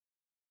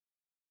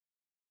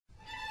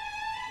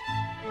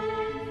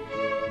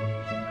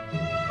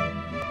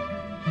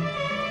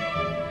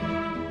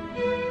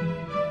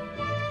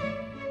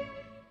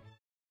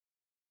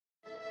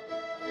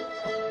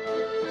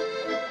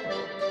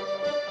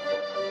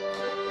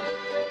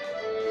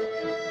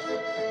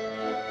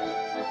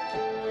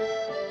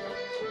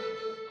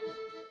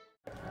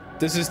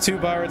This is Two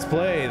Pirates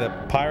Play, the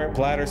Pirate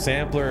Platter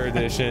Sampler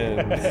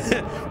Edition,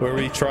 where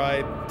we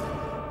tried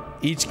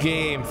each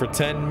game for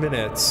 10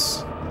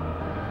 minutes,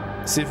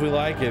 see if we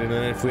like it, and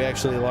then if we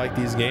actually like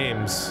these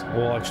games,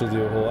 we'll actually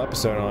do a whole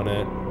episode on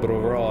it. But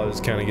overall, it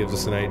just kind of gives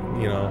us a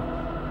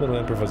little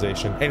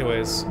improvisation.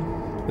 Anyways,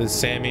 this is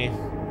Sammy.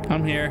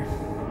 I'm here.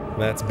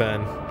 That's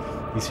Ben.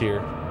 He's here.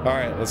 All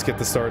right, let's get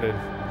this started.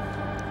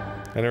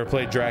 I never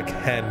played Drac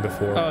Hen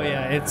before. Oh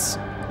yeah,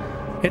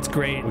 it's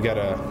great. We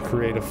gotta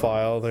create a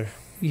file there.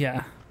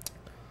 Yeah.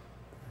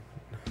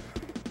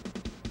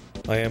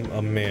 I am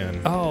a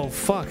man. Oh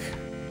fuck.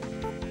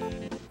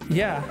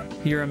 Yeah,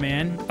 you're a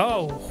man.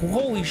 Oh,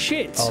 holy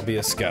shit. I'll be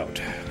a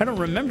scout. I don't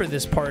remember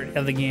this part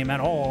of the game at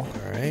all.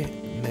 All right,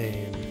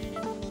 name.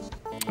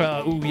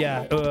 Ooh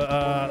yeah.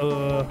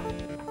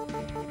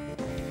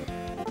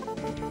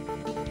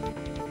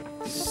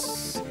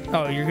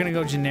 Oh, you're gonna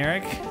go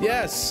generic?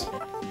 Yes.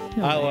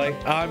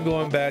 I'm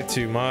going back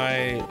to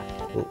my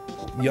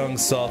young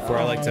self where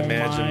I like to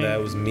imagine that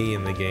was me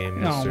in the game.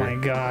 Mister. Oh my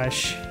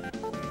gosh.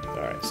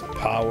 Alright, so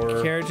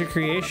power. Character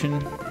creation.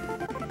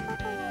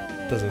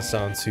 Doesn't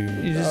sound too...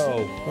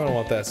 Oh, I don't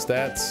want that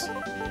stats.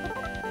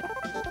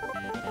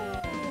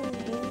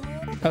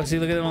 Oh, see,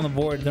 look at them on the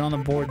board. They're on the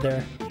board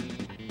there.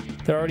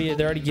 They're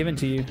already given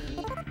to you.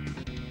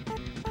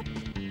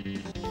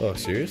 Oh,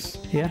 serious?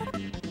 Yeah.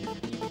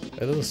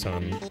 That doesn't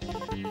sound...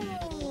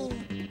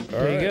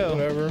 There you go.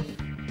 Whatever.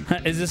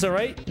 Is this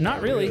alright?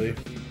 Not really.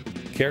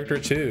 Character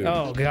 2.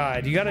 Oh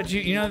god, you gotta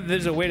choose. You know,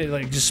 there's a way to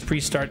like just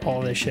pre-start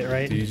all this shit,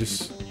 right? Do you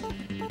just...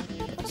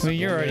 I mean,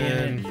 you're already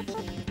in it.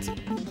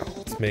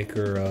 Let's make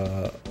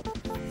her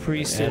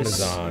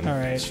Priestess. Amazon.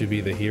 Alright. Should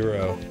be the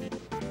hero.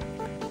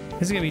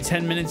 This is gonna be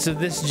 10 minutes of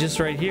this just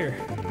right here.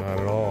 Not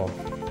at all.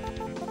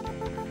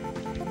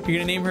 You're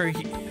gonna name her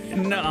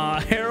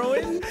Nuh-uh,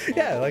 heroine?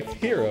 Yeah, like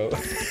hero.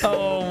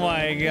 Oh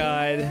my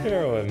god.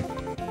 Heroine.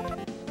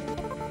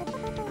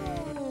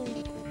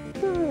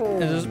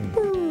 Is this...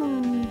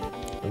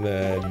 And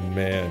then,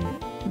 man,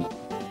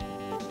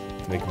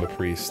 make him a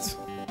priest.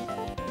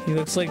 He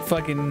looks like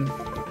fucking...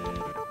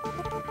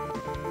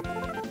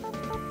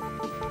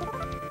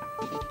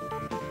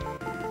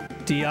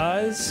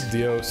 Diaz?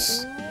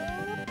 Dios.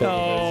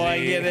 Oh, I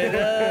get it.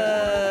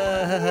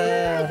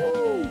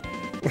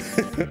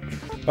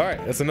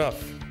 Alright, that's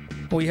enough.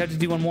 Well, you have to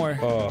do one more.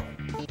 Oh.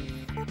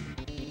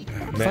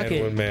 Man, Fuck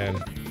it. one man.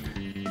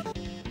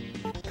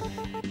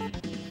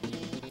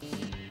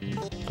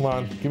 Come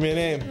on, give me a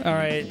name.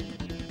 Alright.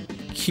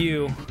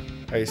 Q.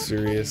 Are you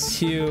serious?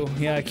 Q.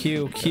 Yeah,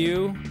 Q.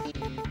 Q.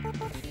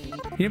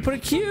 You didn't put a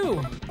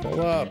Q.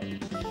 Hold up.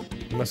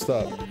 Messed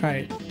up.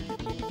 Alright.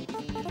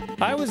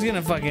 I was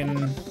gonna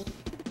fucking...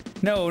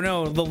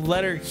 No, the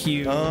letter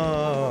Q.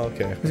 Oh,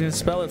 okay. I was gonna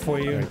spell it for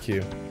you. Alright,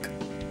 Q.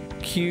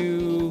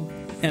 Q,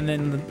 and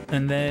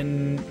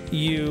then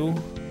U.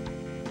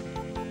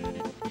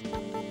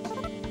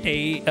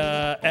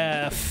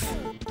 F.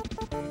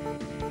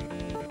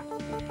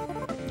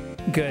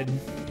 Good.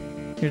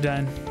 You're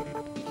done.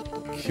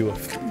 Q.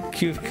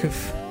 Q. I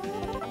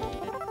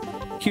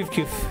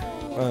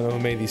don't know who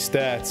made these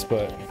stats,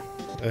 but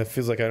it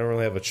feels like I don't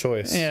really have a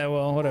choice. Yeah,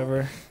 well,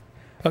 whatever.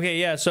 Okay,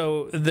 yeah,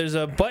 so there's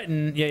a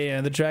button. Yeah,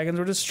 the dragons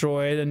were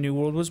destroyed. A new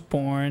world was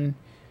born.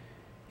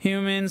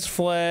 Humans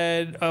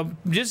fled.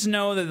 Just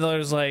know that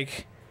there's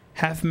like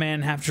half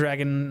man, half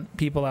dragon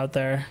people out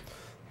there.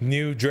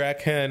 New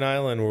Drakhan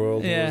Island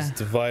world was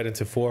divided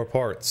into 4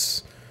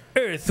 parts.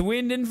 Earth,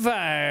 wind, and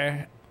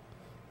fire.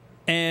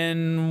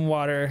 And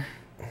water.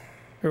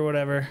 Or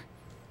whatever.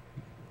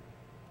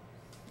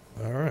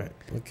 Alright,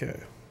 okay.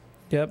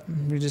 Yep,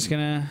 you're just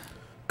gonna...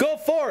 Go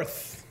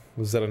forth!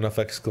 Was that enough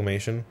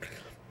exclamation?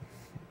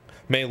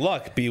 May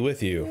luck be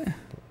with you.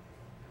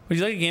 Would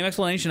you like a game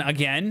explanation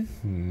again?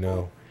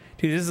 No.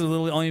 Dude, this has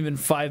literally only been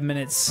 5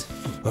 minutes.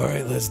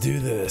 Alright, let's do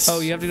this.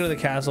 Oh, you have to go to the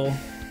castle.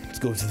 Let's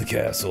go to the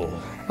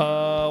castle.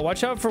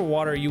 Watch out for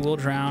water, you will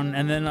drown,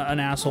 and then an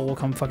asshole will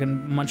come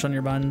fucking munch on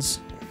your buns.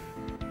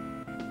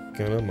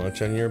 Gonna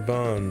munch on your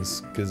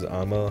buns, cause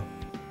I'm a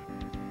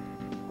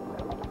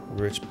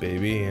rich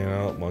baby and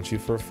I'll munch you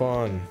for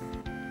fun.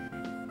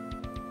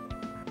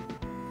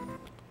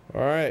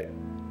 Alright.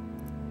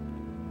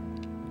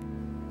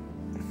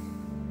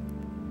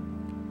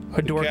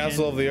 The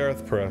Castle of the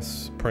Earth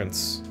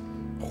Prince.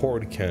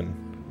 Horde Ken.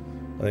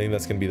 I think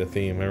that's gonna be the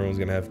theme. Everyone's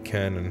gonna have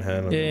Ken and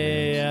Hen.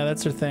 Yeah,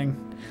 that's their thing.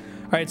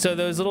 Alright, so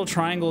those little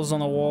triangles on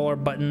the wall are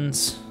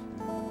buttons.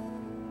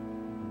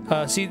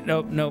 See,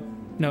 nope.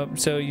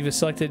 So you've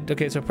selected,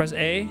 okay, so press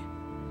A.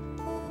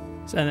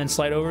 And then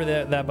slide over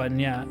that button,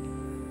 yeah.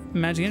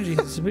 Magic energy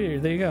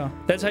disappeared, there you go.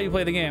 That's how you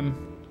play the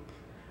game.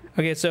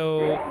 Okay,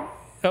 so,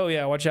 oh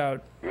yeah, watch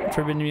out.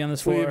 Forbidden to be on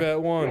this floor. Leave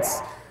at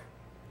once.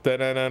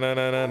 Ready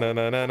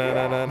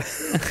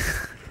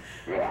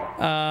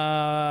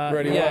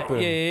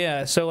weapon.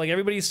 Yeah. So like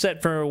everybody's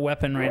set for a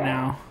weapon right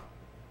now.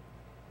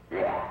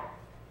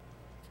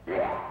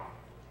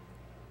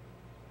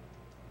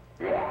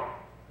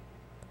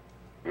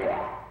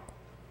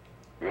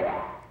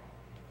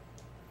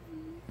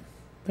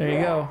 There you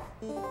go.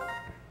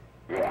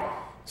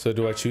 So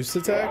do I choose to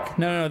attack?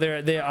 No,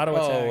 they auto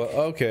attack.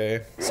 Oh,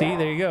 okay. See,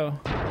 there you go.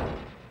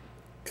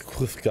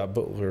 Cliff got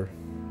Butler.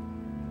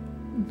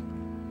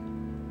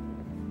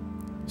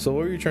 So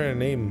what were you trying to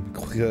name?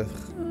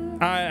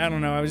 I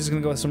don't know. I was just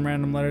gonna go with some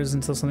random letters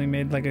until something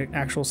made like an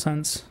actual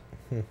sense.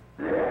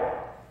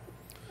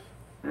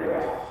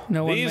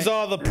 No one. These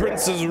are the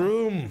prince's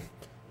room.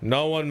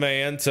 No one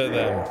may enter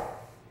them.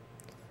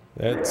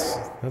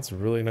 That's a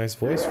really nice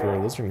voice for a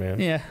lizard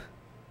man. Yeah.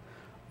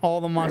 All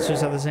the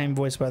monsters have the same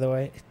voice, by the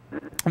way.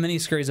 And then he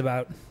scurries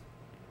about.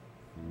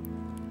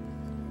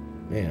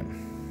 Man,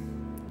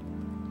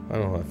 I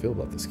don't know how I feel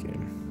about this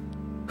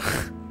game.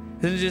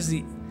 Isn't it just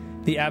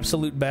the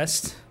absolute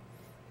best?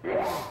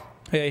 Yeah,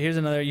 here's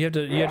another. You have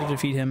to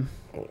defeat him.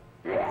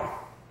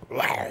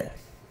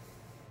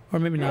 Or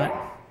maybe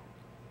not.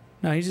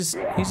 No, he's just.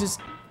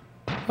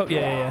 Oh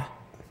yeah.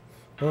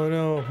 Oh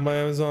no, my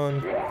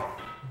Amazon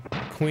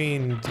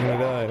queen's gonna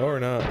die, or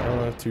not. I'm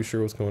not too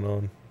sure what's going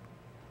on.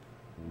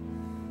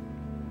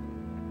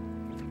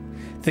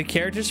 The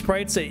character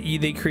sprites that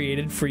they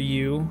created for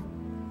you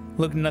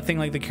look nothing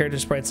like the character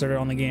sprites that are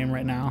on the game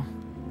right now.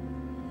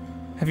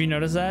 Have you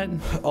noticed that?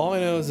 All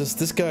I know is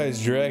this guy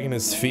is dragging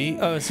his feet.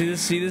 Oh, see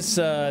this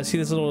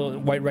little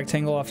white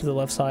rectangle off to the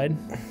left side?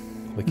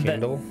 The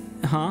candle?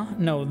 Huh?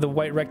 No, the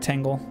white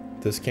rectangle.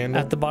 This candle?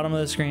 At the bottom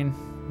of the screen.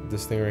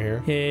 This thing right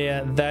here?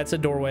 Yeah, that's a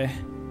doorway.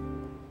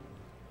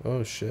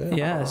 Oh shit.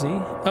 Yeah, see?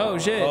 Oh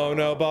shit. Oh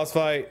no, boss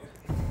fight.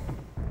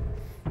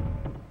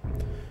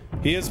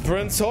 He is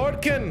Prince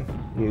Horkin,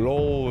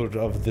 Lord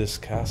of this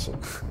castle.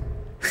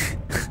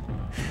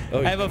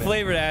 I have a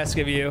flavor to ask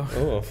of you.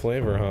 Oh, a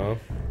flavor, huh?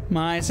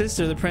 My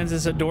sister, the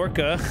Princess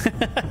Adorka,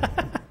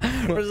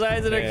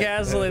 resides in a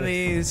castle in the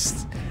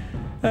east.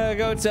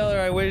 Go tell her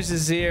I wish to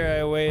see her.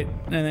 I wait,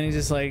 and then he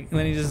just like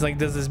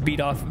does this beat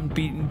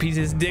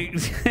his dick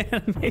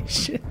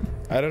animation.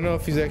 I don't know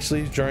if he's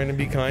actually trying to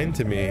be kind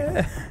to me,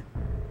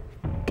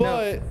 but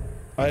no.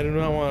 I do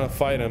not want to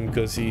fight him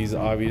because he's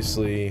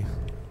obviously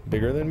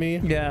bigger than me.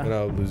 Yeah, and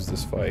I'll lose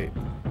this fight.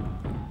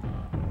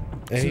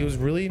 And he was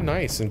really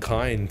nice and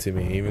kind to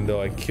me, even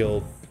though I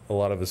killed a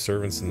lot of his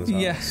servants in this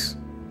house. Yes.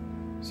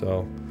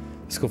 So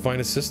let's go find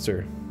his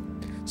sister.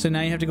 So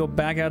now you have to go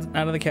back out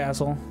of the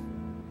castle.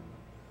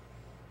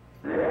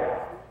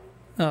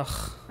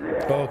 Ugh.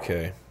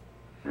 Okay.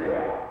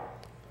 And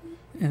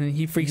then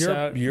he freaks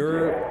out.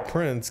 Your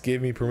prince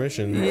gave me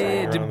permission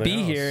to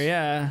be here,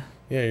 yeah.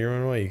 Yeah, you're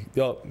on way.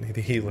 Oh,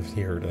 he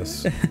heard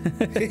us.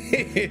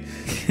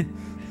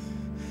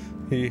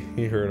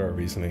 he heard our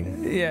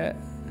reasoning. Yeah.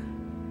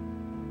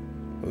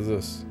 What is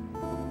this?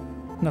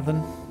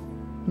 Nothing.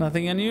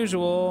 Nothing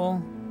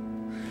unusual.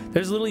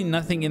 There's literally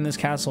nothing in this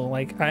castle.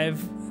 Like, I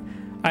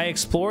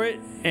explore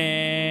it,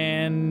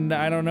 and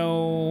I don't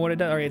know what it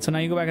does. Alright, so now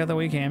you go back out the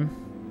way you came.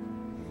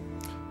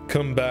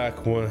 Come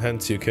back when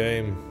hence you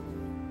came.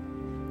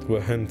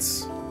 What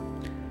hence?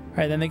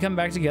 Alright, then they come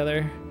back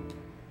together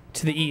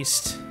to the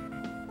east.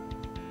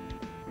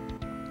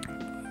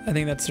 I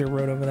think that's their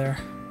road over there.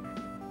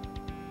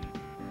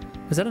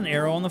 Is that an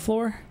arrow on the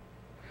floor?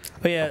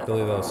 Oh yeah. I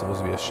believe that was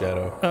supposed to be a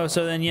shadow. Oh,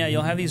 so then yeah,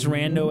 you'll have these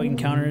rando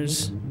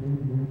encounters.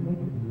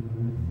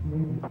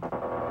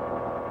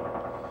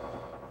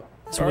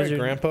 All right,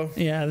 Grandpa.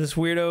 Yeah, this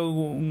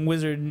weirdo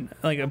wizard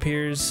like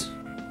appears.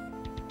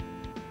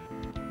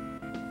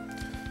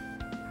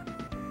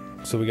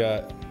 So we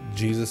got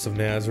Jesus of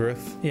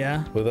Nazareth.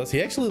 Yeah. With us.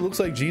 He actually looks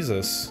like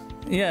Jesus.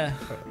 Yeah.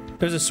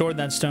 There's a sword in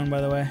that stone,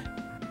 by the way.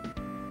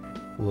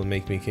 Will it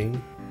make me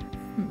king?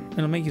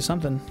 It'll make you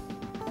something.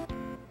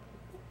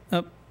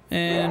 Up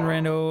and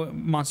rando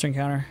monster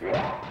encounter.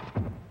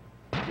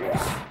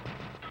 I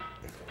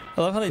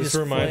love how they just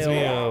reminds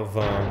me of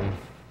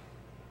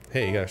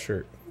hey, you got a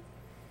shirt.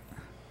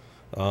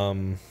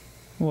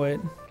 What?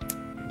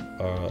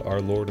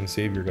 Our Lord and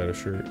Savior got a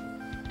shirt.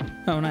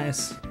 Oh,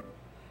 nice.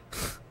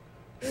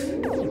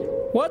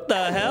 What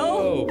the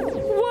hell? Whoa.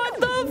 What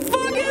the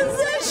fuck is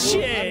this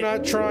shit? I'm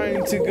not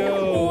trying to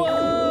go.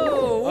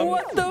 Whoa!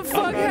 What the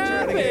fuck happened? I'm not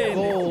trying to get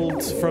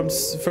gold from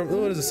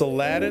what is this,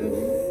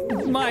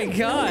 Aladdin? My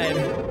god.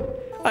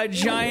 A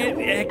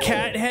giant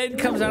cat head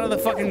comes out of the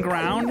fucking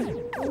ground.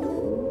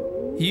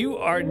 You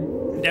are...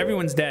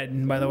 Everyone's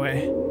dead, by the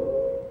way.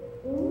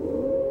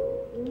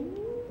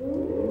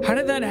 How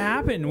did that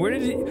happen? What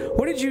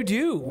did you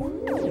do?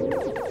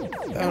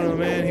 I don't know,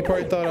 man. He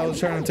probably thought I was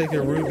trying to take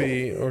a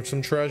ruby or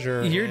some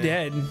treasure. You're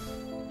dead.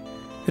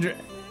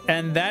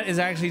 And that is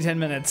actually 10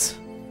 minutes.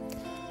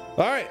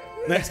 Alright,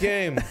 next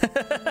game.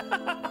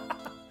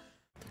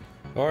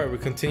 Alright, we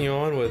continue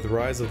on with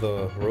Rise of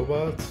the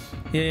Robots.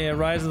 Yeah,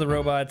 Rise of the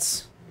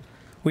Robots.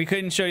 We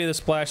couldn't show you the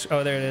splash.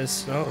 Oh, there it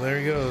is. Oh, there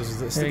he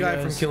goes. It's the guy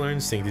from Killer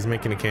Instinct. He's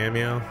making a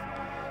cameo.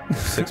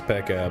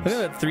 Six-pack abs. Look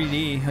at that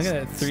 3D. Look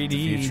at that 3D.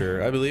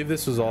 Future. I believe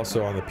this was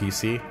also on the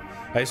PC.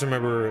 I just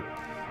remember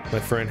my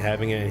friend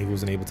having it and he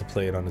wasn't able to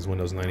play it on his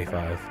Windows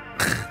 95.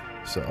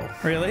 So.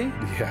 Really?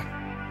 Yeah.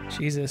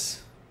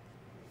 Jesus.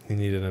 He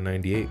needed a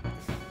 98.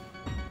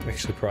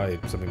 Actually, probably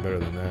something better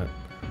than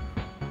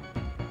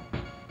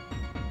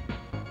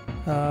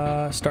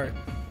that. Start.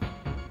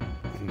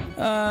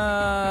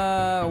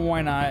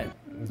 Why not?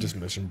 Just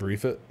mission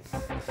brief it.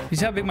 You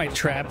see how big my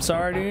traps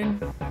are,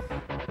 dude?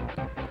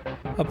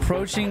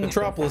 Approaching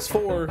Metropolis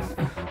 4.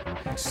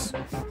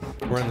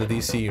 We're in the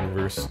DC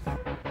universe.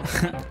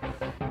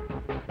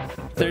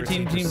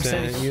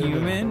 13%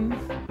 human.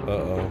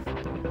 Uh-oh.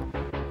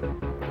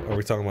 Are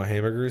we talking about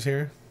hamburgers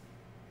here?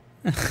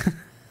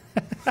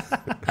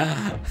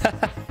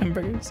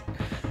 Hamburgers.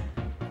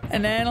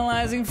 An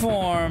analyzing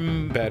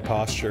form. Bad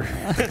posture.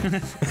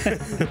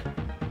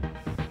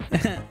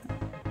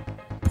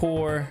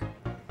 Poor.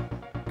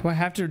 Do I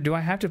have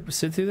to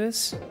sit through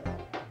this?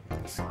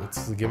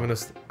 It's giving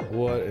us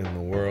what in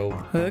the world?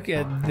 Look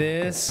at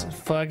this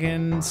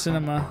fucking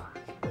cinematic.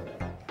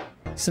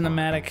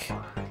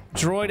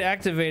 Droid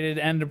activated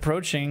and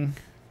approaching.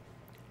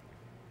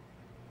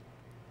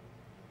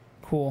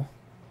 Cool.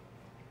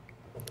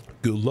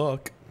 Good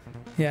luck.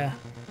 Yeah.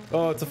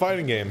 Oh, it's a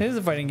fighting game. It is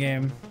a fighting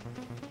game.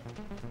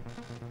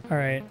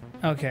 Alright.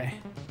 Okay.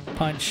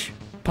 Punch.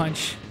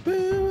 Punch.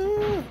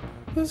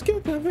 Let's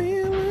get the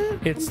feeling.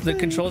 It's the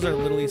controls are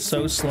literally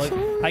so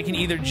slow. I can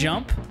either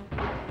jump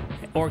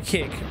or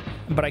kick,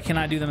 but I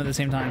cannot do them at the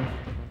same time.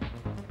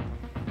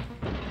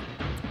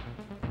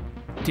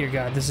 Dear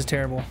God, this is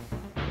terrible.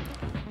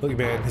 Look,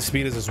 man, his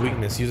speed is his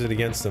weakness. Use it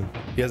against him.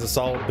 He has a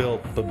solid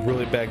build, but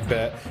really bad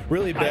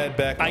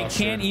back. I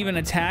can't even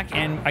attack,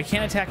 and I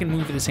can't attack and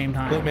move at the same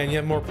time. Look, man, you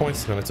have more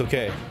points than him. It's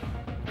okay.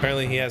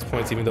 Apparently, he has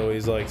points, even though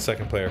he's like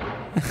second player.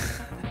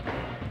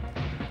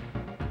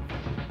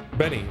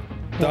 Benny,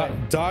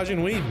 dodge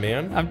and weave,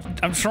 man.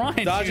 I'm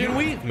trying. Dodge dude. and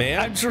weave, man.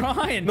 I'm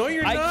trying. No,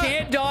 you're not. I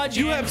can't dodge.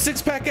 You have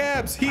six-pack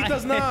abs. He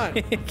does not.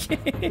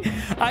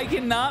 I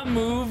cannot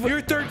move.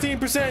 You're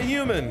 13%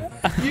 human.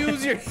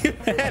 Use your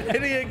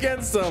humanity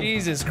against them.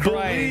 Jesus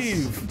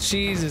Christ. Believe.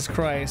 Jesus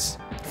Christ.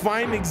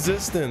 Find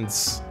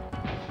existence.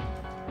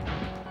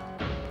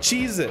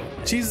 Cheese it.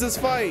 Cheese this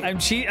fight. I'm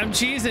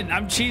cheesing.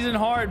 I'm cheesing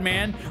hard,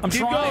 man. I'm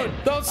Keep trying. going.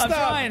 Don't stop.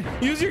 I'm trying.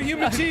 Use your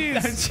human cheese.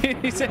 I'm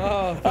cheesing.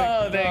 Oh,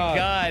 thank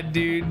God,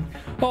 dude.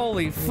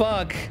 Holy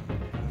fuck.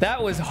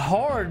 That was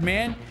hard,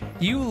 man.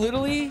 You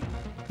literally,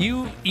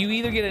 you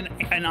either get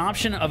an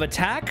option of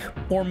attack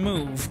or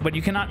move, but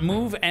you cannot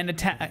move and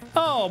attack.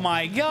 Oh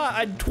my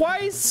God,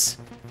 twice?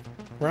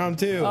 Round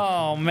 2.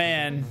 Oh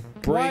man.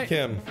 Break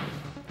him.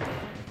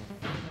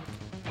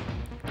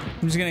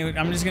 I'm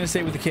just gonna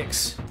stay with the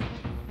kicks.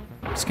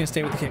 Just gonna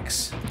stay with the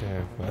kicks.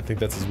 Yeah, I think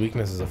that's his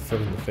weakness, is a foot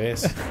in the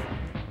face.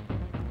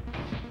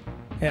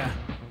 Yeah.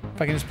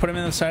 If I can just put him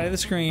in the side of the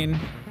screen.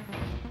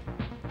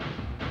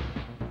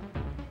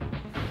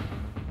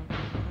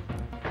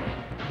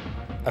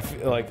 I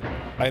feel like,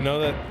 I know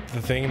that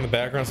the thing in the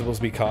background is supposed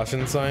to be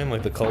caution sign,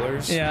 like the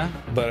colors. Yeah.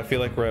 But I feel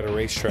like we're at a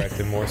racetrack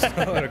and more so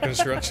at a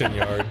construction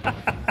yard.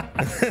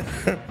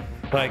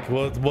 Like,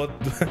 what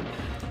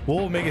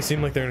will make it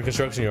seem like they're in a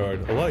construction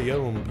yard? A lot of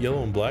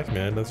yellow and black,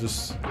 man. That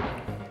just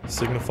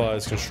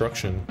signifies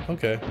construction.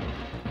 Okay.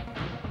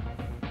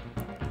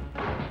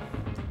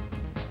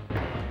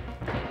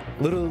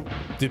 Little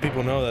do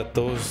people know that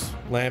those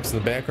lamps in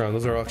the background,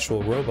 those are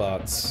actual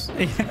robots.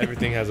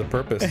 Everything has a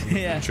purpose in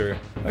the future.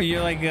 Oh,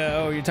 you're like,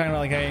 you're talking about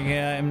like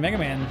in Mega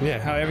Man. Yeah.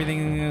 How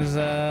everything is.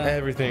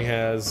 Everything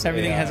has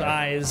has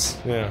eyes.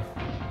 Yeah.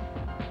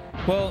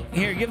 Well,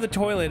 here, give the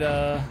toilet.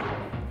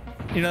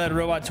 You know that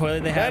robot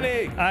toilet they have?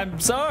 Benny! I'm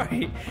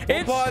sorry.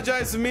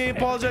 Apologize to me,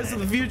 apologize to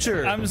the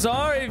future. I'm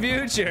sorry,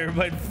 future,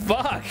 but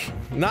fuck.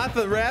 Not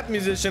the rap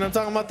musician, I'm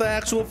talking about the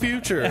actual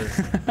future.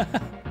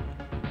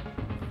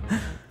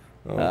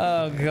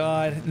 Oh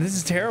God, this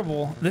is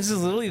terrible. This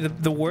is literally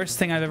the worst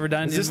thing I've ever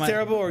done. Is this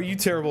terrible or are you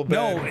terrible,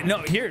 Ben? No,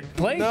 here,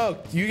 play. No,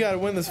 you gotta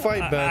win this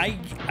fight, Ben.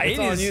 It's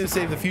on you to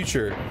save the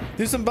future.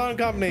 Do some button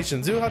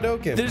combinations. Do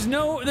Hadouken. There's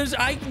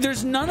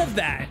none of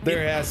that.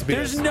 There has to be.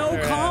 There's no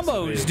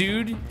combos,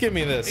 dude. Give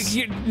me this.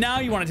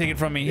 Now you want to take it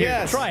from me. Here,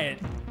 yes. Try it.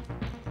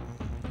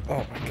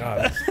 Oh my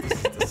God, this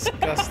is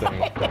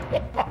disgusting.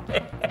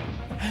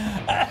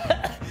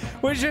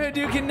 Where's your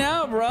Hadouken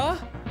now, bruh?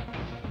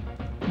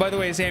 By the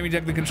way, Sammy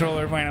took the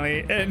controller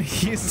finally, and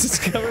he's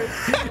discovered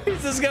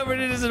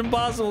it is an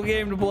impossible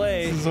game to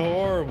play. This is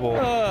horrible.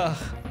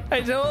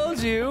 I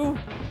told you.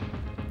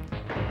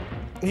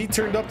 He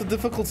turned up the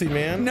difficulty,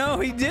 man. No,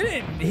 he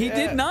didn't. He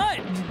did not.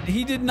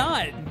 He did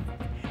not.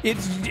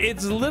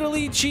 It's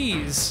literally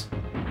cheese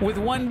with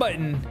one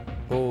button.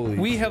 Holy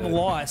We shit. have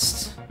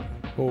lost.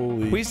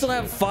 Holy We still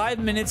have 5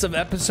 minutes of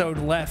episode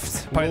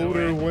left, by the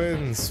way. Loader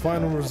wins.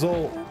 Final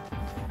result.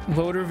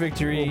 Loader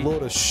victory. A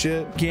load of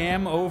shit.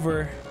 Game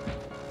over.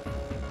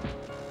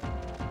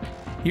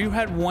 You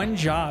had one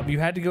job. You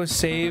had to go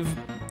save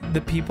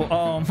the people.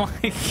 Oh my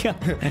God.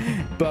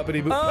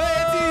 Bubbity boop. Oh,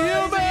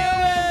 Anti-human!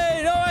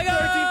 oh my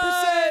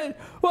God. 13%.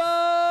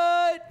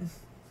 What?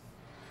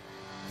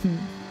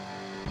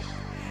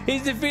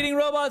 He's defeating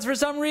robots for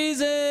some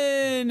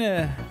reason.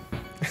 I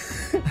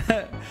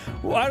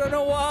don't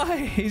know why.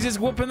 He's just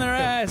whooping their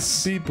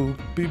ass. Beep boop.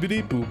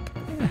 Beepity boop.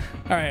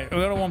 All right, we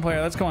got a one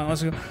player. Let's go on.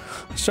 Let's go.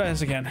 Let's try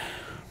this again.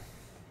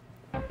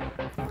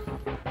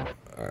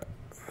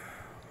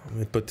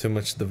 They put too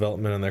much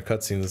development on their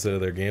cutscenes instead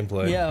of their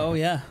gameplay. Yeah. Oh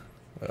yeah.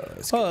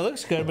 It's Oh, it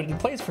looks good, but it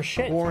plays for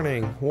shit.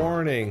 Warning,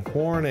 warning,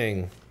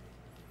 warning.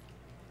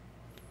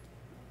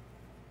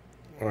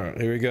 Alright,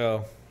 here we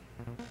go.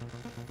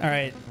 All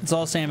right, it's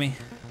all Sammy.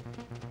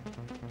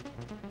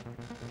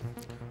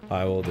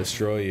 I will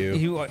destroy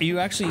you. You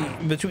actually,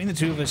 between the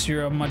two of us,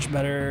 you're a much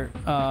better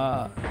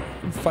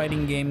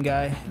fighting game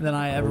guy than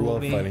I ever I will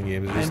love be. fighting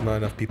games. There's not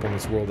enough people in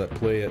this world that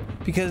play it.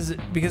 Because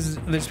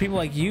there's people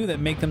like you that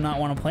make them not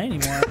want to play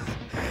anymore.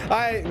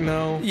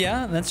 No.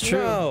 Yeah, that's true.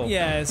 No.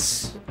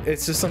 Yes.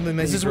 It's just something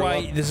that This is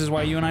why up. this is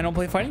why you and I don't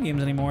play fighting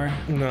games anymore.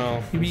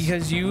 No.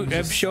 Because you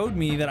have showed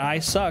me that I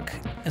suck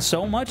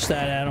so much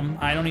that Adam,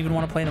 I don't even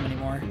want to play them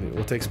anymore.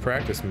 It takes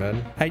practice,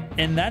 man.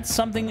 And that's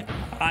something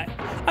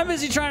I'm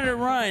busy trying to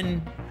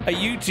run a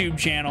YouTube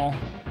channel.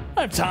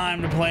 I have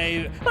time to play.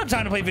 I don't have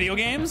time to play video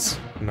games.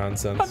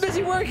 Nonsense. I'm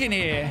busy working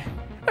here.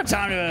 I have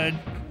time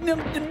to.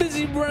 I'm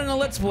busy running a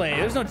Let's Play.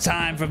 There's no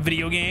time for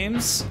video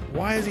games.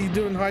 Why is he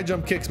doing high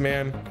jump kicks,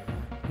 man?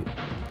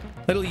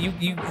 Literally,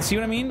 you see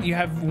what I mean? You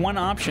have one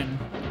option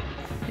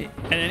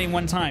at any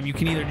one time. You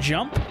can either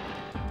jump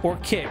or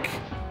kick,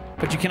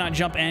 but you cannot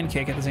jump and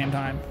kick at the same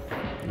time.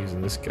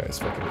 Using this guy's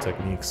fucking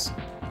techniques.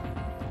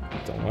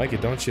 Don't like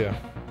it, don't you?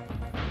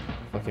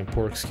 Fucking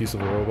poor excuse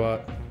of a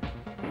robot.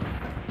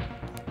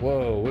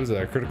 Whoa, what is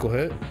that? A critical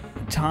hit?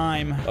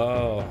 Time.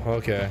 Oh,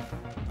 okay.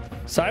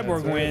 Cyborg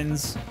That's right.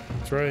 wins.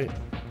 That's right.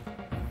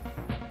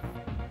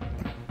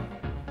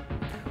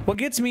 What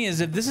gets me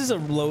is if this is a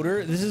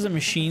loader, this is a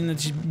machine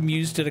that's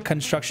used at a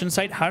construction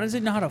site, how does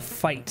it know how to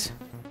fight?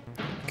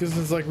 Because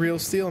it's like real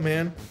steel,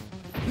 man.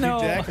 No.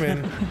 Hugh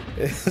Jackman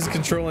is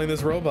controlling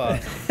this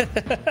robot.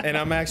 And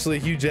I'm actually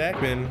Hugh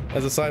Jackman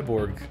as a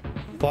cyborg.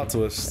 Plot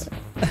twist.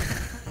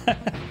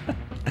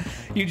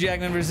 Hugh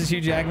Jackman versus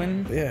Hugh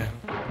Jackman? Yeah.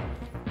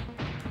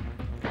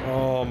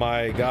 Oh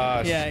my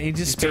gosh. Yeah, he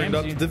just turned spams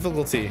up you. the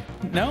difficulty.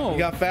 No. He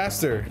got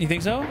faster. You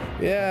think so?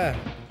 Yeah.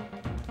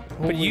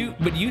 But Holy-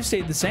 you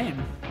stayed the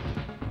same.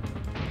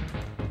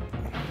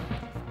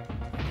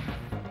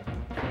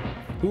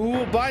 Who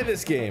will buy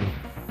this game?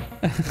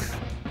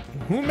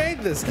 Who made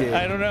this game?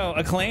 I don't know.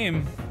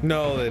 Acclaim.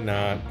 No, they're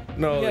not.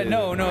 No. Yeah, they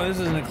no, didn't. this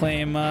isn't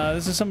Acclaim.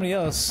 This is somebody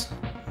else.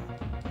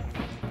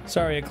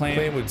 Sorry, Acclaim.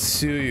 Acclaim would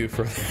sue you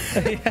for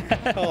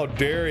that. How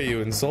dare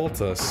you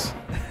insult us?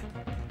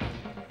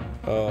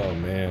 Oh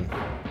man.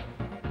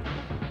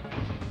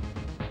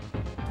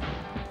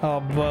 Oh,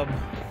 bub.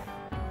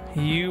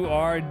 You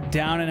are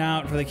down and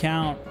out for the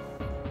count.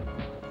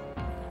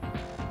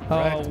 Oh,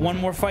 Correct. one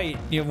more fight.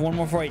 You have one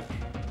more fight.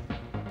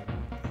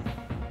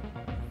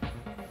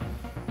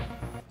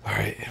 All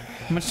right.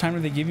 How much time do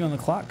they give you on the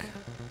clock?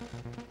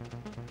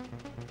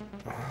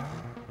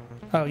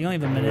 Oh, you only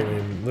have a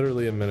minute.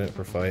 Literally a minute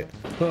per fight.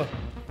 Huh.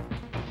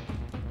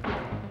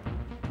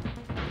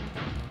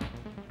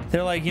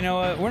 They're like, you know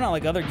what? We're not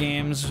like other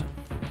games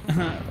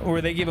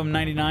where they give them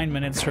 99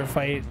 minutes for a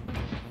fight.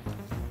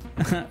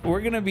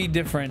 We're gonna be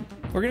different.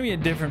 We're gonna be a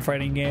different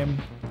fighting game.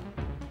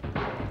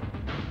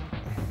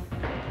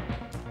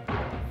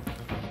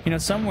 You know,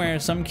 somewhere,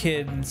 some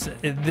kid,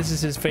 this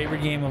is his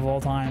favorite game of all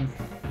time.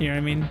 You know what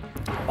I mean?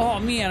 Oh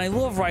man, I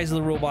love Rise of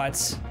the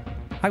Robots.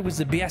 I was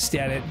the best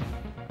at it.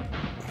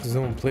 Because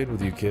no one played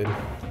with you, kid.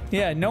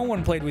 Yeah, no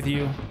one played with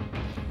you.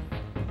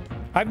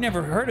 I've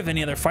never heard of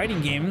any other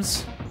fighting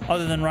games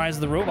other than Rise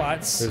of the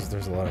Robots.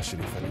 There's a lot of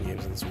shitty fighting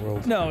games in this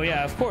world. No,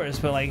 yeah, of course,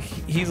 but like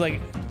he's like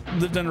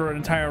lived under an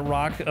entire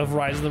rock of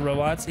Rise of the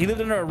Robots. He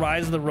lived under a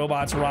Rise of the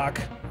Robots rock.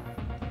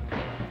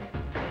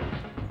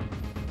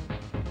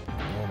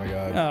 Oh my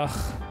god.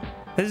 Ugh,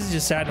 this is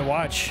just sad to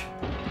watch.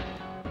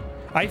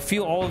 I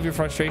feel all of your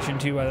frustration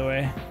too, by the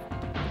way.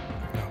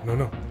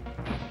 No.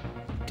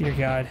 Dear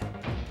God.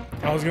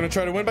 I was gonna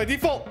try to win by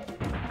default.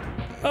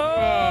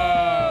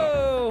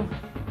 Oh!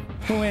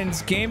 Who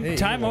wins? Game Hey,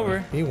 time he won. over.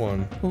 He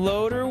won.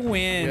 Loader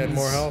wins. He had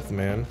more health,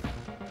 man.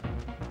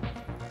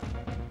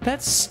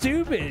 That's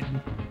stupid.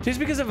 Just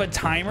because of a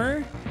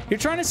timer, you're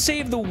trying to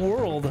save the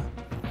world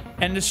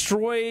and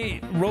destroy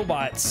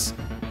robots.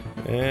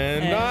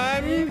 And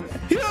I'm human.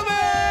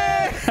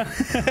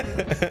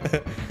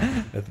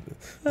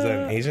 Is that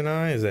an Asian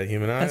eye? Is that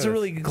human eye? That's a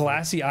really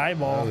glassy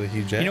eyeball. That was a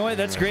huge You know what?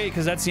 That's great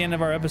because that's the end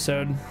of our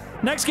episode.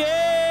 Next game.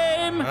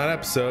 Not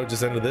episode,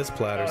 just end of this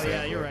platter. Oh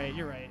yeah, you're right.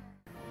 You're right.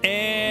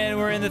 And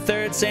we're in the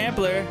third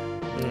sampler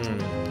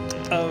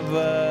of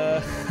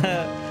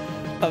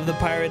of the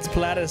Pirates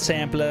Platter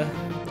sampler.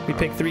 We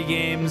picked 3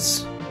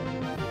 games.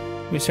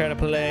 We start to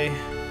play.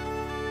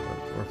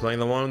 We're playing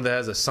the one that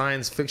has a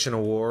science fiction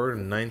award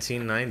in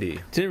 1990.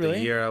 Did it really?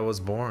 The year I was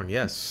born.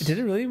 Yes. Did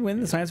it really win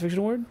the science fiction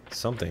award?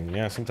 Something.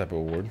 Yeah, some type of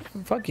award.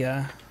 Fuck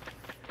yeah.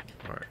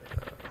 All right.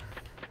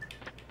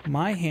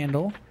 My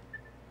handle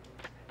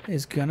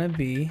is gonna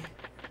be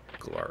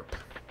Glarp.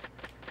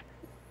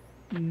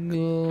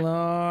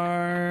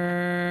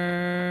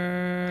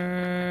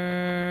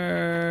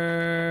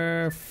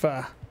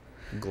 Glarf.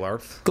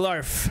 Glarf.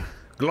 Glarf.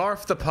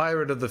 Glarf, the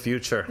pirate of the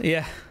future.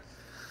 Yeah.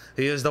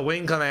 He is the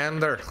wing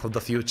commander of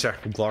the future.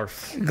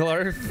 Glarf.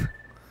 Glarf.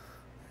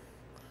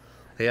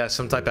 Yeah,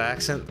 some type of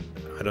accent.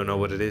 I don't know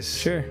what it is.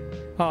 Sure.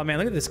 Oh man,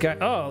 look at this guy.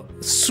 Oh,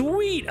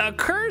 sweet, a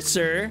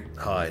cursor.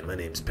 Hi, my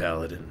name's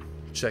Paladin.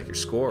 Check your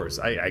scores.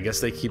 I guess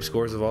they keep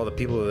scores of all the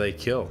people that they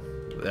kill.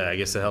 I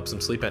guess it helps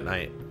them sleep at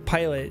night.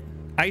 Pilot,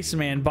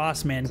 Iceman,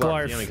 Bossman,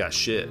 Clark, Glarf. you ain't got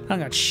shit. I don't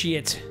got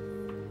shit.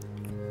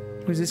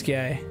 Who's this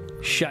guy?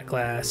 Shot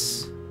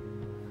glass.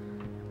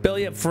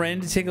 Belly up,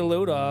 friend. Take a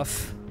load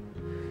off.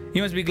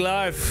 You must be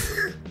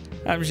Glarf.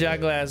 I'm Shot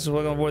Glass.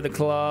 Welcome aboard the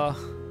Claw.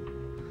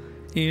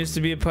 You used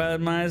to be a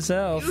pilot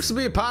myself. Used to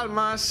be a pilot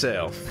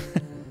myself.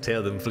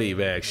 Tell them flea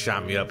bags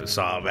shot me up and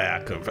saw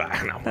that I couldn't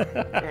fly no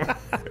more.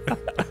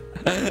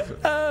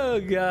 Oh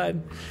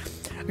God.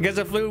 I guess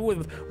I flew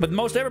with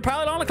most every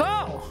pilot on the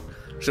Claw.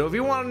 So if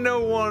you want to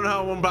know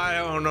how one by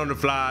on the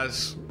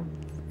flies,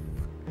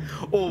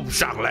 oh,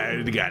 Shot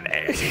Glass, you got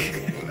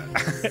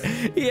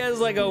that. He has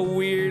like a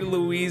weird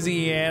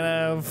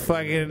Louisiana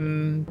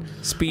fucking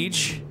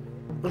speech.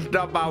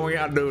 Stop by when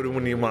I do it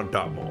when you want to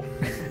talk more.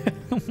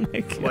 Oh my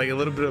God. Like a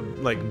little bit of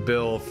like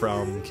Bill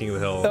from King of the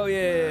Hill. Oh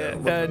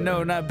yeah.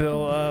 No, not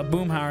Bill.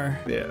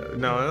 Boomhauer. Yeah,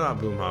 no, not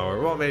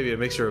Boomhauer. Well, maybe a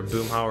mixture of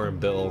Boomhauer and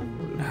Bill.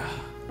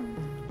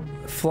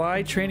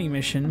 Fly training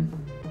mission.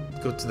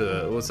 Go to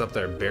the what's up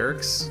there?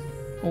 Barracks.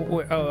 Oh,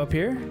 up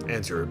here?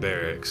 Enter a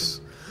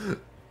barracks.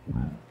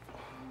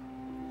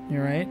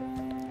 You're right.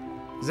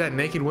 Is that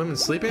naked women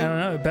sleeping? I don't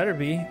know. It better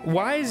be.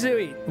 Why is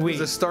it? Wait.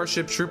 Is it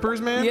Starship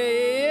Troopers, man?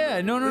 Yeah.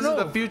 No. This is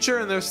the future,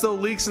 and there's still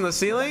leaks in the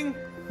ceiling.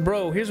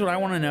 Bro, here's what I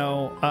want to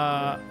know.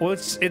 Well,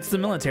 it's the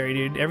military,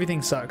 dude.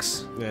 Everything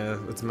sucks. Yeah,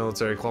 that's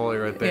military quality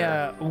right there.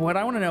 Yeah. What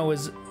I want to know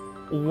is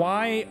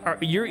why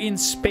you're in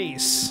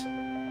space?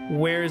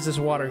 Where is this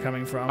water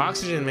coming from?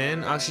 Oxygen,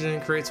 man. Oxygen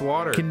creates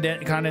water.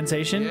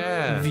 Condensation.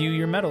 Yeah. View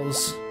your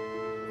medals.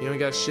 You ain't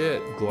got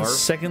shit, Glarf.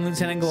 Second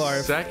Lieutenant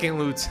Glarf. Second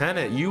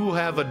Lieutenant. You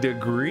have a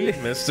degree,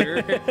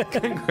 mister.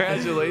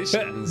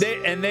 Congratulations.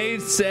 They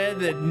said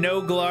that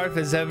no Glarf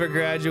has ever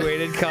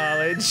graduated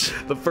college.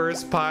 The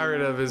first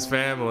pirate of his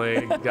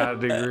family got a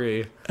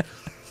degree.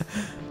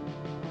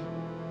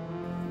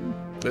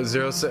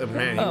 07.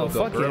 Man, you woke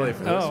up early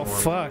for this one.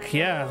 Fuck,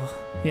 yeah.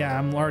 Yeah,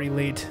 I'm already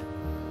late.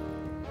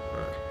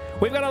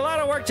 We've got a lot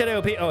of work to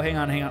do. Oh, hang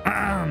on.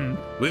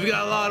 We've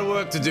got a lot of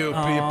work to do,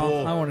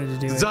 people. I wanted to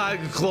do it.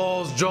 Tiger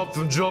Claws jumped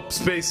from jump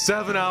space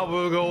 7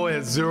 hours ago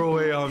at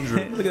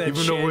 0800. Look at that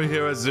Even though we're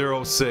here at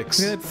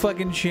 06. Look at that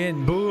fucking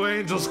chin. Blue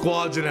Angel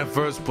Squadron at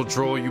first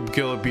patrol. You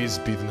kill a piece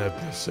of beef in that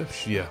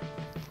perception. Yeah.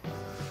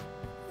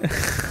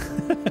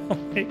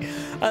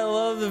 I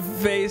love the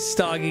face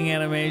stalking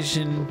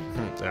animation.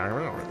 that's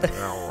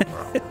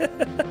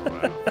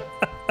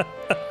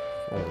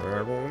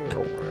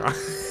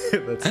Yeah,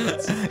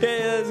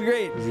 that's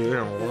great.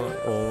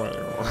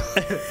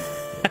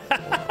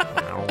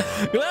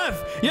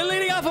 Glarf, you're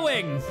leading off a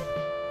wing.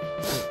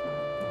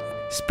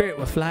 Spirit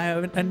will fly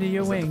under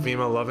your wing. The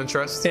female love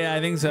interest? Yeah, I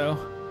think so.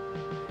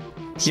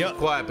 She's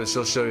quiet, but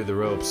she'll show you the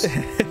ropes. Is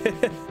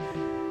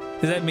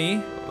that me?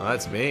 Well,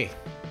 that's me.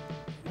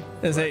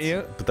 Is that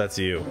you? But that's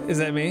you. Is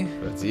that me?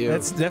 That's you.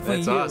 That's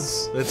definitely you.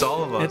 It's us. It's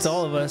all of us. It's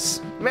all of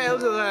us. Man,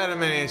 look at that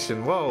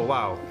animation. Whoa,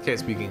 wow. Can't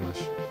speak English.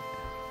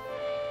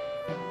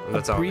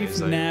 That's a brief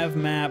nav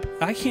map.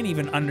 I can't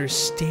even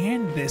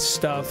understand this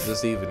stuff. Is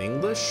this even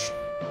English?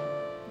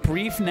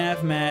 Brief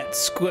nav map.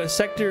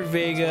 Sector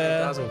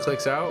Vega. 1,000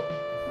 clicks out.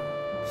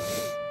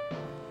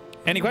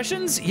 Any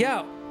questions?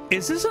 Yeah.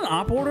 Is this an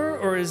op order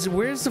or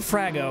where's the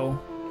Frago?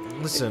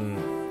 Listen.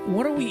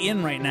 What are we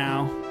in right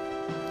now?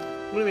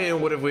 What do you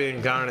mean? What if we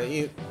encounter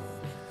you?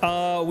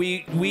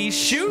 We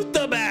shoot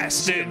the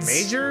bastards.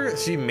 Major?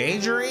 She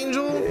Major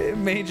Angel?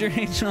 Major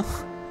Angel.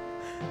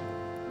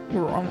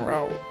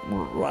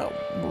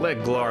 Let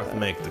Glarth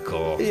make the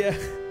call. Yeah.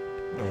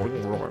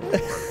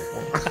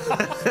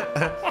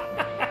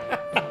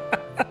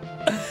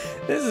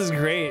 This is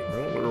great.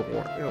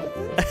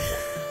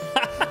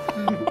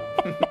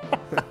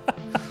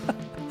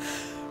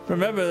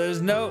 Remember,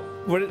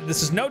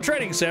 this is no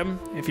trading sim.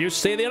 If you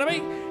see the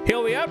enemy,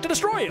 he'll be out to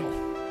destroy you.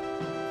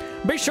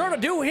 Be sure to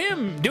do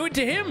it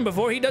to him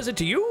before he does it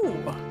to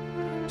you.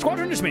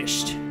 Squadron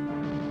dismissed.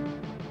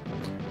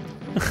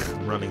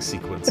 Running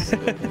sequence.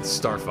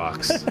 Star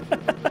Fox.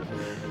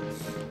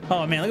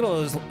 Oh man, look at all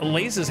those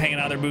laces hanging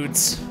out of their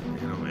boots.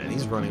 You know, man,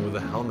 he's running with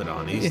a helmet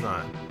on. He's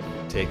not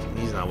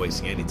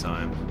wasting any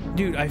time.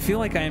 Dude, I feel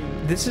like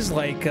this is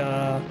like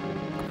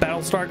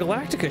Battlestar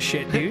Galactica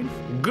shit, dude.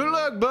 Good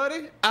luck,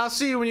 buddy. I'll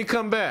see you when you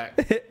come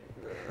back.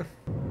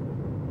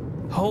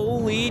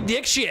 Holy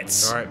dick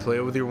shits. All right, play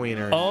it with your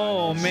wiener.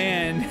 Oh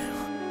man.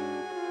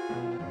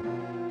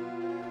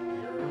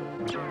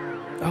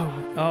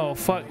 Oh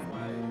fuck.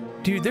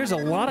 Dude, there's a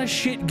lot of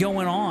shit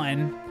going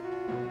on,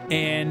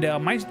 and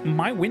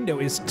my window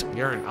is.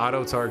 You're in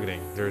auto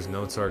targeting. There's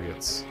no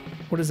targets.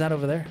 What is that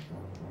over there?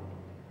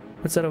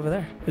 What's that over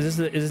there? Is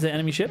this the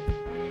enemy ship?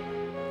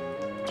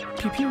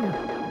 Pew pew.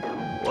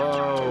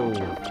 Whoa.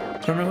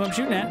 Don't know who I'm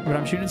shooting at, but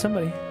I'm shooting at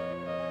somebody.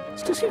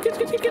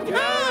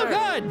 Oh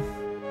god!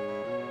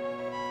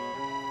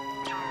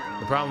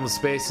 The problem with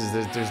space is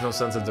there's no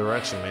sense of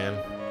direction, man.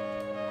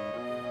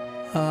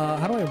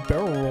 How do I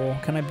barrel roll?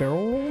 Can I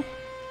barrel roll?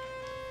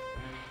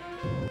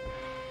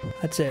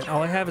 That's it.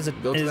 All I have is a.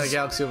 Go to that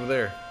galaxy over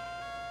there.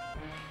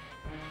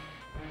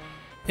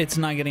 It's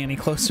not getting any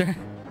closer.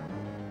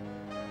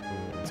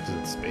 It's because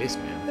it's space,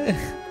 man.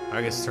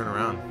 I guess turn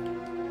around.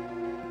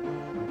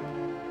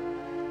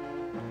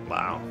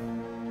 Wow.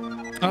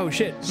 Oh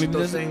shit! Shoot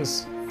those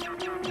things.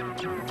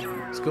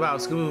 Scoop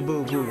out, scoop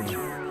boo boo.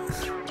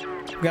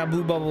 Got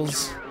blue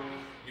bubbles.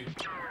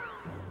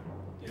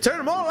 Turn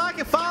them on like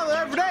your father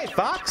every day,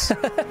 Fox.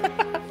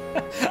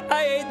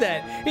 I hate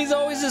that. He's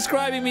always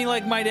describing me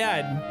like my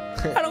dad.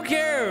 I don't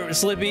care,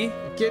 Slippy.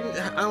 I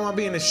don't want to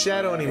be in the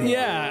shadow anymore.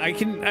 Yeah, I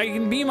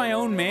can be my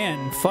own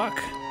man. Fuck.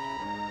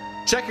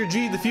 Check your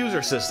G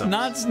diffuser system.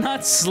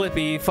 Not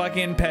Slippy.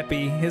 Fucking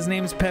Peppy. His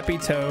name's Peppy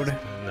Toad.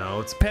 No,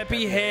 it's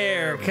Peppy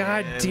Hair.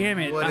 God damn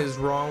it. What is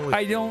wrong with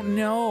I don't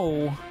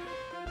know.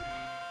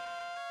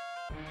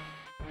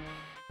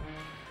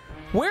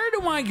 Where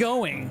am I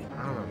going?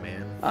 I don't know,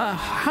 man.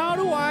 How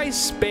do I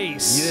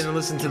space? You didn't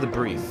listen to the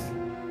brief.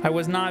 I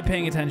was not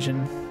paying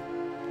attention.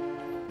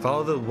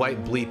 Follow the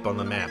white bleep on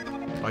the map,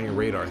 on your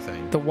radar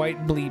thing. The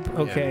white bleep.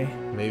 Okay.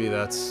 Yeah, maybe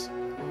that's...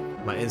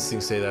 My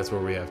instincts say that's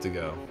where we have to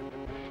go.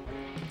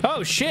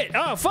 Oh, shit.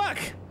 Oh, fuck.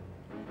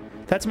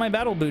 That's my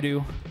battle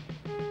voodoo.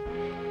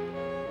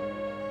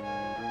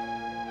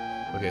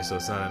 Okay, so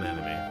it's not an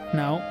enemy.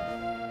 No.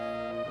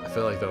 I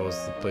feel like that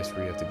was the place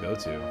where you have to go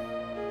to.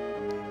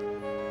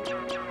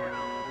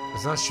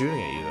 It's not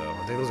shooting at you, though.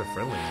 I think those are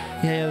friendlies,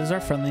 man. Yeah, those are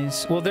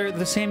friendlies. Well, they're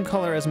the same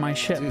color as my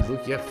ship. Dude,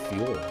 look, you have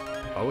fuel.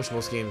 I wish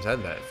most games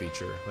had that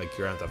feature. Like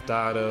Grand Theft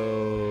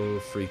Auto,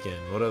 freaking...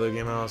 What other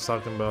game I was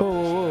talking about?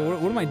 Whoa.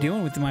 What am I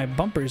doing with my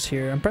bumpers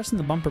here? I'm pressing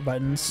the bumper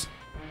buttons.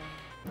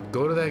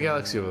 Go to that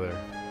galaxy over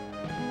there.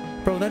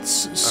 Bro,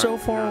 that's so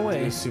far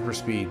away. Do super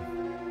speed.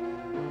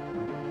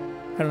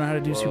 I don't know how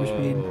to do super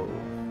speed.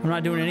 I'm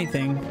not doing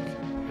anything.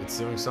 It's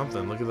doing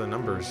something. Look at the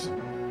numbers.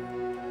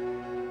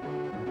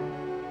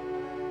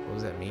 What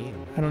does that mean?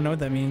 I don't know what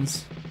that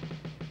means.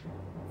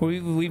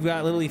 We've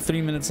got literally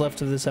 3 minutes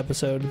left of this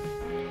episode.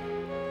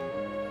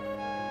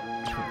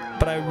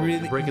 But I really...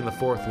 You're breaking the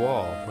fourth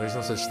wall. There's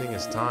no such thing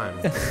as time.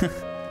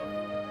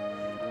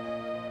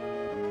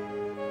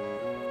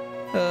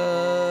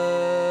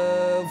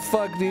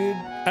 Fuck, dude.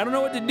 I don't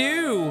know what to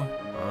do.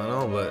 I don't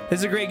know, but... This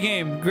is a great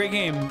game. Great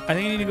game. I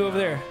think I need to go over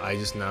there. I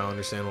just now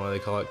understand why they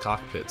call it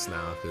cockpits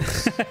now.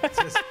 Cause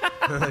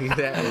look at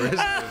that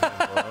wrist.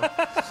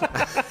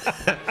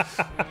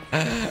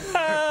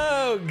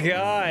 Oh,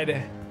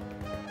 God.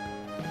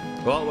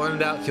 Well, when in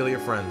doubt, kill your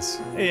friends.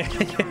 Yeah.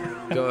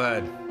 Go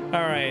ahead.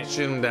 All right.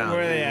 Shoot them down.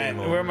 Where are they at?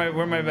 Where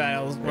are my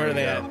battles? Where are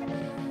they at?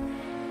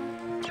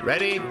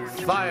 Ready?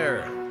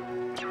 Fire.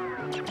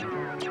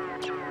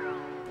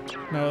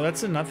 No,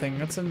 that's a nothing.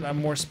 That's a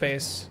more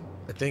space.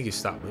 I think you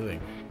stopped moving.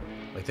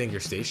 I think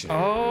you're stationary.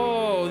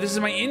 Oh, this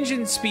is my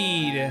engine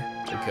speed.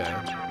 Okay.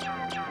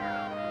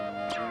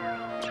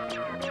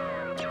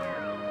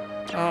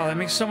 Oh, that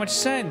makes so much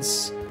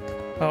sense.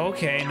 Oh,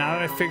 okay, now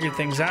that I figured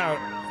things out.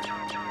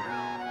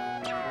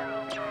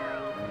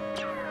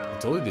 I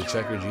told you to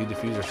check your G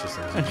diffuser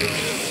systems.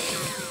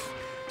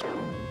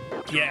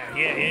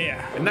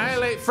 Yeah.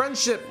 Annihilate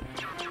friendship.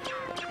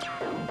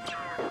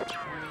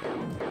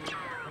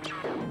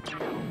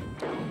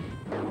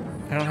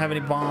 I don't have any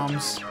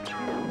bombs.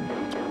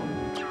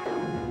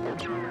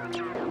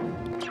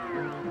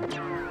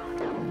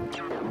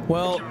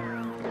 Well,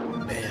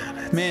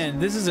 man,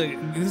 this is a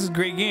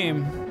great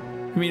game.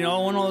 I mean, I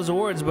won all those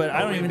awards, but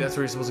I don't even. That's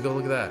where you're supposed to go.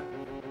 Look at that.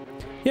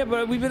 Yeah,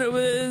 but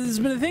it's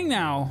been a thing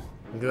now.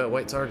 Look at that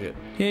white target.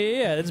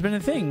 Yeah, it's been a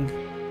thing.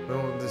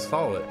 Well, just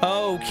follow it.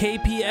 Oh,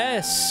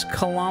 KPS,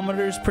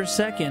 kilometers per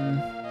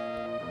second.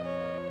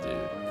 Dude.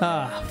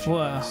 Ah,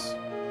 well,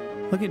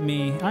 look at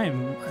me. I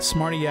am a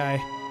smarty guy.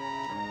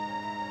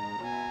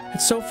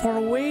 It's so far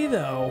away,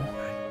 though.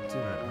 Dude,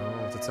 I don't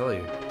know what to tell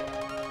you.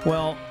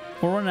 Well,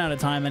 we're running out of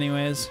time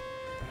anyways.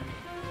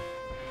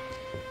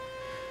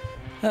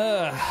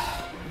 Uh-oh.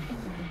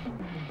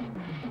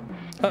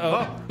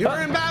 Oh,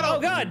 you're in battle!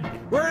 Oh, God!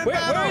 We're in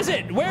battle! Where is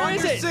it? Where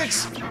is it?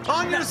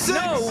 On your six!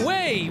 No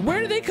way! Where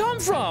did they come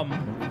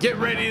from? Get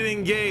ready to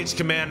engage,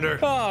 Commander.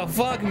 Oh,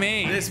 fuck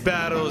me. This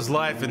battle is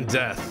life and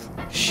death.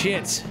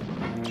 Shit.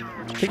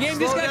 The game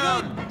just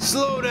got good.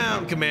 Slow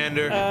down,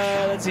 Commander.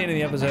 That's the end of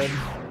the episode.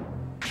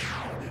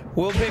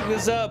 We'll pick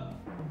this up,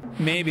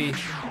 maybe,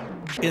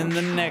 in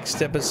the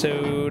next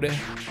episode.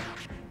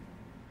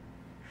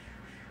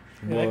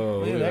 Whoa,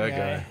 look at that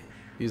guy.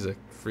 He's a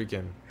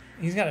freaking...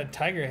 He's got a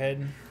tiger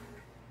head.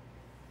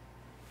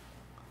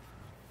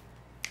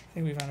 I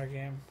think we found our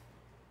game.